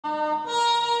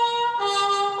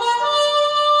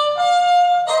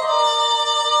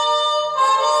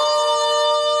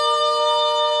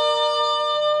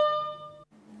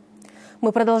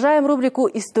Мы продолжаем рубрику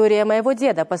 «История моего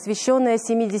деда», посвященная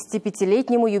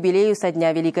 75-летнему юбилею со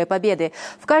дня Великой Победы.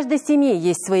 В каждой семье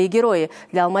есть свои герои.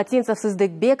 Для алматинцев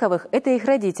Сыздыкбековых это их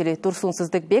родители Турсун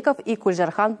Сыздыкбеков и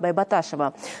Кульжархан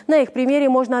Байбатшаева. На их примере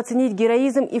можно оценить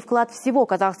героизм и вклад всего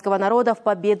казахского народа в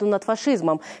победу над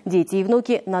фашизмом. Дети и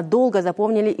внуки надолго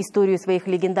запомнили историю своих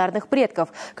легендарных предков,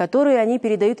 которую они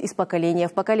передают из поколения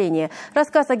в поколение.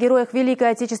 Рассказ о героях Великой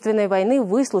Отечественной войны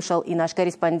выслушал и наш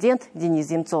корреспондент Денис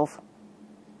Земцов.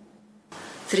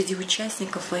 Среди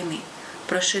участников войны,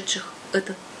 прошедших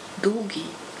этот долгий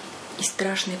и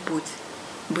страшный путь,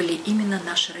 были именно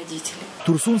наши родители.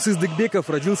 Турсун Сыздыкбеков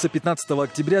родился 15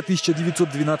 октября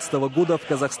 1912 года в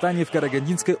Казахстане, в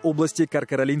Карагандинской области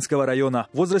Каркаралинского района.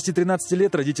 В возрасте 13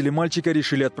 лет родители мальчика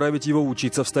решили отправить его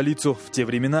учиться в столицу. В те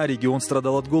времена регион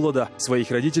страдал от голода.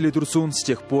 Своих родителей Турсун с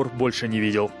тех пор больше не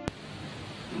видел.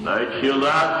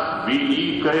 Началась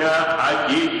Великая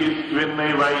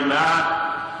Отечественная война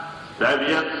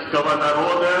советского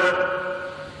народа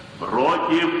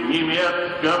против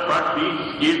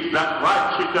немецко-фашистских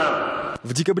захватчиков.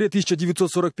 В декабре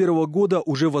 1941 года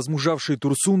уже возмужавший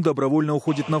Турсун добровольно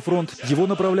уходит на фронт. Его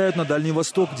направляют на Дальний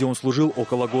Восток, где он служил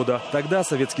около года. Тогда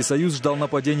Советский Союз ждал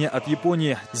нападения от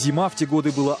Японии. Зима в те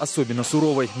годы была особенно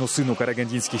суровой, но сыну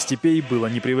карагандинских степей было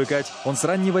не привыкать. Он с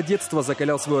раннего детства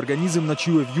закалял свой организм,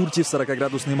 ночуя в юрте в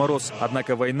 40-градусный мороз.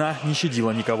 Однако война не щадила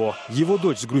никого. Его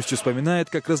дочь с грустью вспоминает,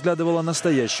 как разглядывала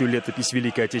настоящую летопись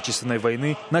Великой Отечественной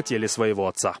войны на теле своего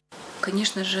отца.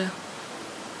 Конечно же,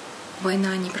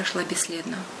 война не прошла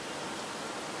бесследно.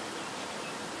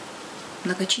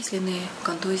 Многочисленные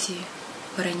контузии,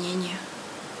 ранения,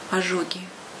 ожоги,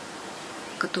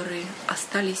 которые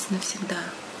остались навсегда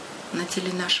на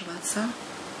теле нашего отца,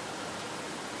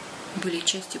 были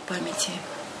частью памяти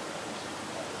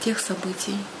тех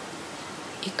событий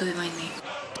и той войны.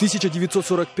 В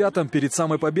 1945-м, перед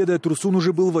самой победой, Турсун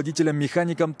уже был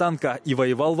водителем-механиком танка и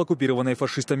воевал в оккупированной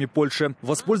фашистами Польше.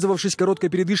 Воспользовавшись короткой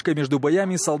передышкой между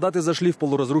боями, солдаты зашли в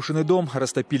полуразрушенный дом,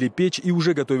 растопили печь и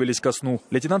уже готовились ко сну.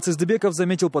 Лейтенант Сыздыкбеков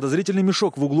заметил подозрительный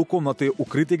мешок в углу комнаты,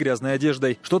 укрытый грязной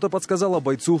одеждой. Что-то подсказало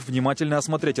бойцу внимательно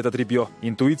осмотреть это тряпье.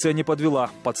 Интуиция не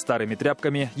подвела. Под старыми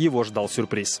тряпками его ждал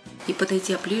сюрприз. И,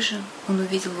 подойдя ближе, он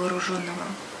увидел вооруженного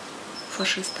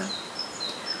фашиста.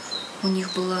 У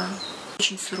них была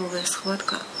очень суровая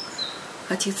схватка.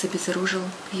 Отец обезоружил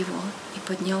его и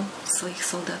поднял своих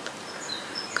солдат.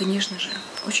 Конечно же,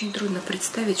 очень трудно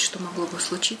представить, что могло бы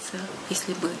случиться,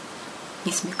 если бы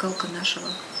не смекалка нашего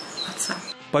отца.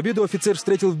 Победу офицер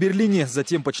встретил в Берлине,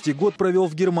 затем почти год провел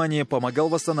в Германии, помогал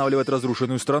восстанавливать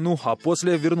разрушенную страну, а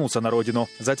после вернулся на родину.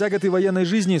 За тяготы военной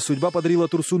жизни судьба подарила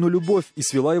Турсуну любовь и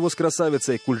свела его с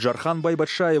красавицей Кульжархан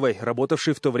Байбатшаевой,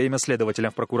 работавшей в то время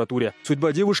следователем в прокуратуре.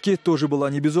 Судьба девушки тоже была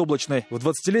не безоблачной. В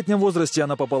 20-летнем возрасте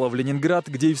она попала в Ленинград,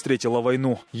 где и встретила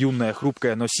войну. Юная,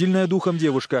 хрупкая, но сильная духом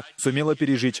девушка сумела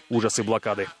пережить ужасы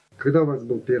блокады. Когда у вас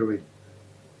был первый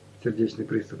сердечный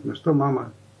приступ, на что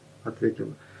мама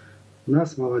ответила?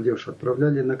 Нас, молодежь,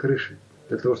 отправляли на крыши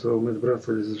для того, чтобы мы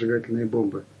сбрасывали зажигательные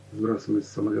бомбы, сбрасываемые с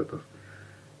самолетов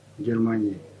в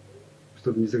Германии,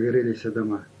 чтобы не загорелись все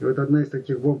дома. И вот одна из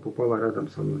таких бомб упала рядом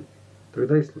со мной.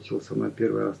 Тогда и случился со мной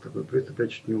первый раз такой приступ. Я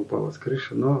чуть не упала с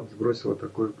крыши, но сбросила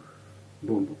такую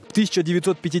бомбу. В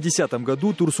 1950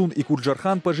 году Турсун и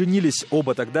Кульжархан поженились.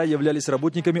 Оба тогда являлись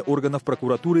работниками органов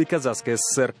прокуратуры Казахской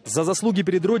ССР. За заслуги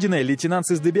перед Родиной лейтенант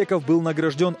Сыздыкбеков был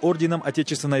награжден орденом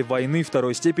Отечественной войны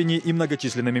второй степени и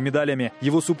многочисленными медалями.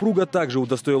 Его супруга также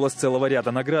удостоилась целого ряда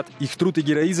наград. Их труд и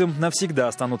героизм навсегда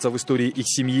останутся в истории их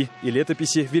семьи и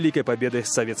летописи Великой Победы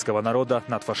советского народа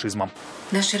над фашизмом.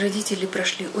 Наши родители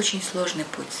прошли очень сложный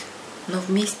путь, но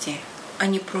вместе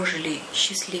они прожили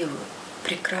счастливую,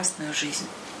 прекрасную жизнь.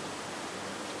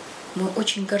 Мы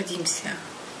очень гордимся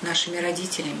нашими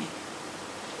родителями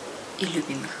и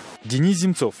любим их. Денис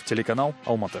Земцов, телеканал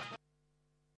Алматы.